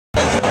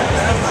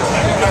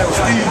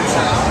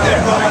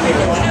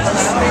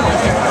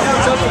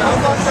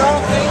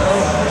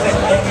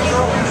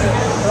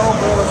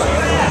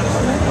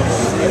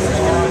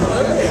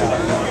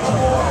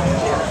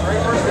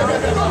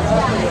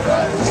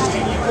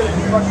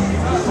Well,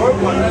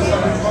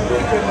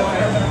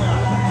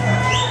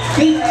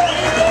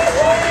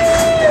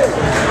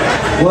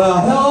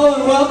 hello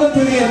and welcome to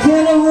the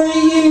Antenna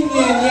Reunion,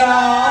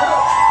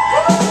 y'all.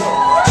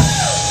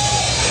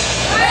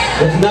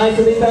 It's nice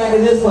to be back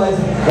in this place.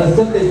 Let's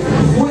switch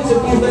a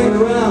few things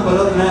around, but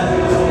other than that,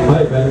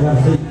 hey, better have a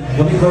seat.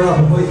 Let me clear off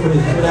the place for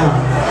you. Sit down.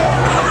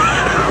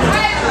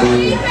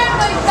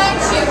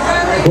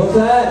 What's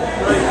that?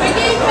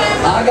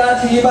 I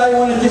got you. Anybody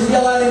want to just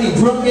yell out any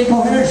drunk,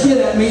 incoherent shit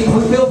at me?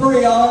 Feel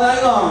free all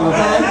night long,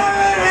 okay?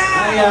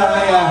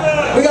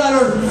 We got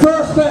our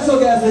first special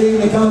guest of the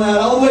evening coming out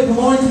all the way from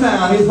Orange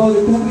Mound. He's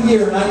voted Cook of the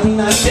Year in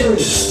 1993.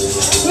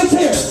 Let's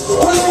hear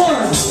for the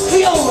one,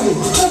 the only,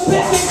 the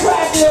best and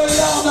crack dealer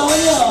y'all know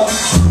and love,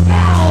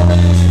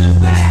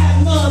 Alvin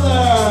Bad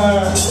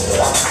Mother!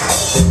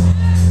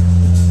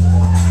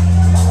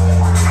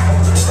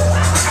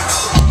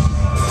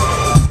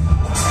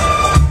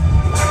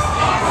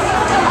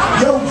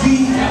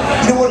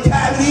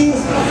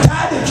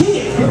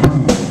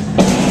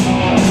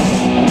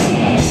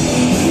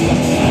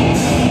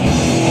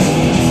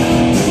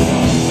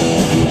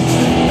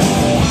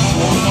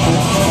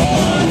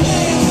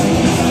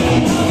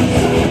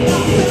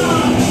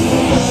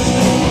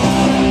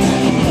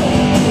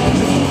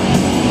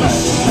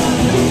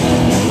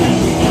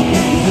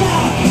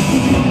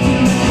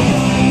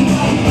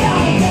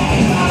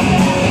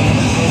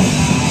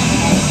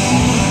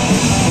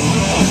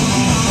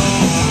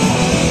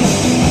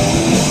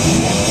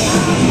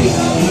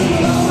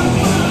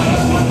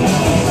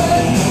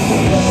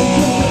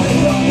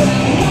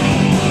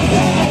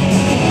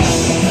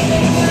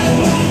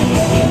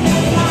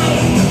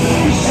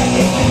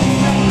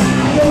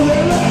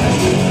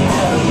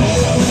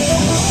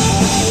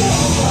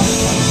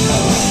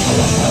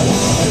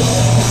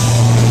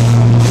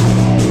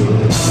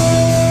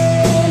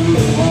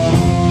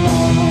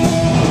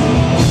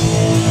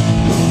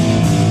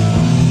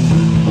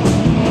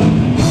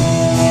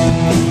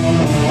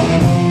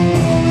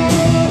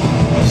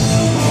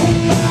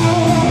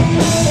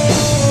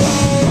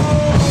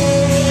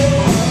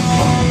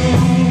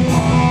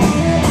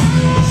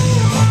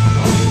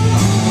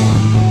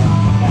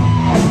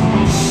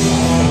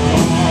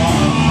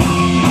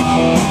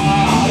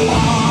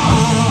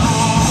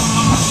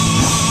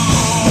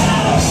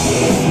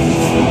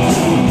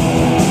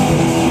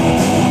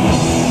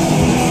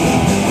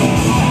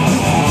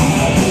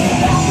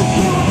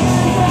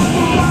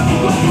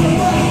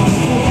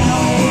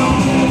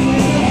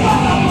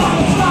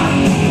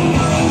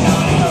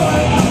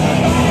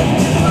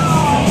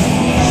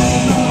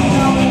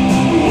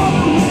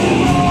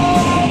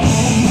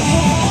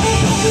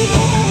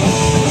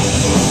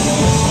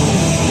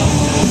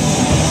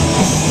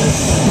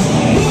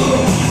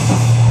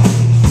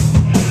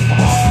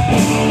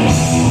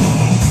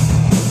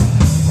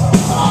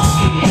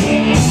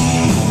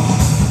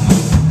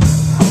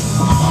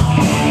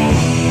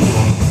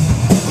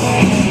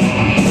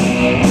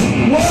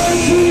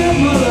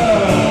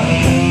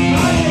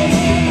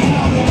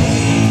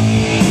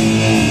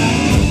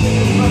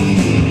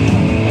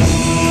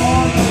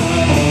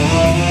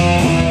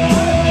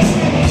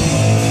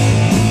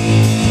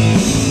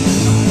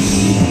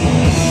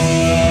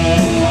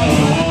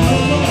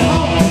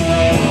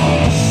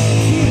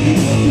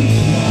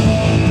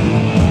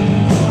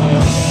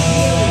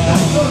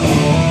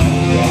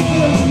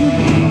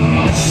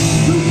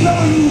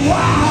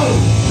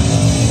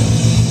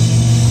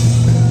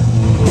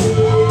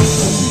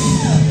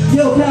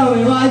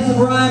 Some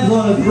rhymes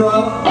on us, bro.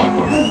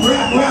 This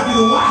rap is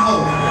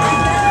wild.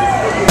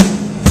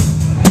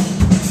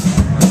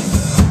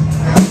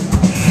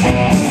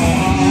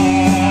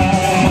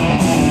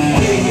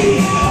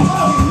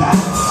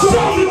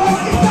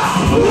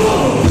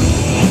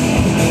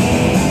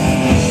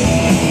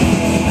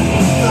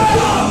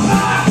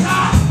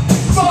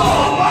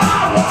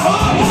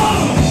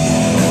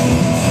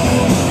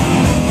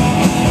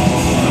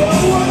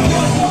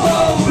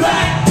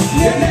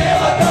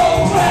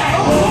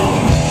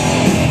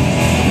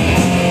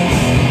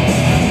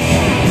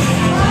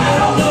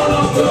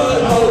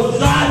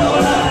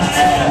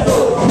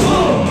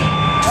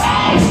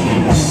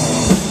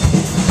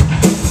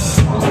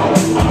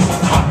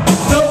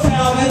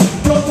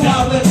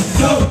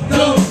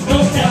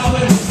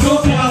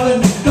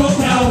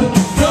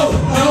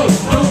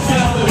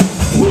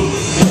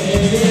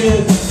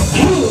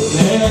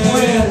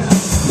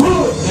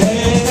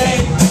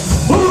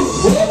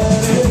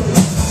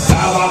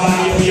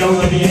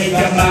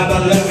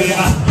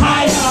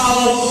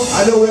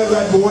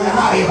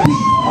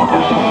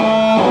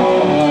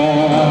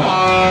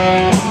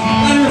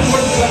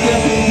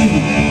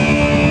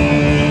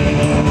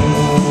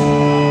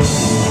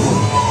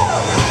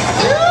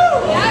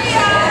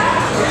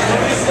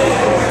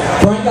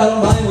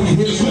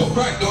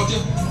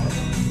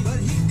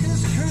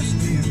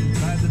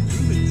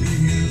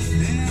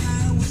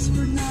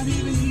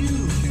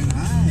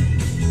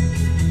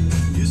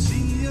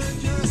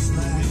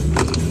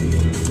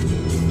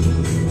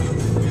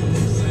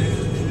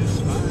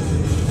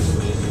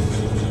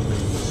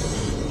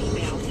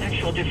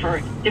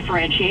 racial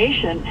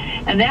differentiation,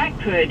 and that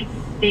could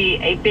be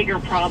a bigger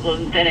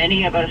problem than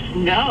any of us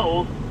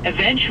know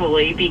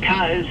eventually,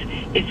 because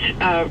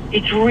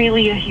it's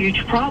really a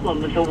huge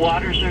problem. The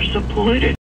waters are so polluted.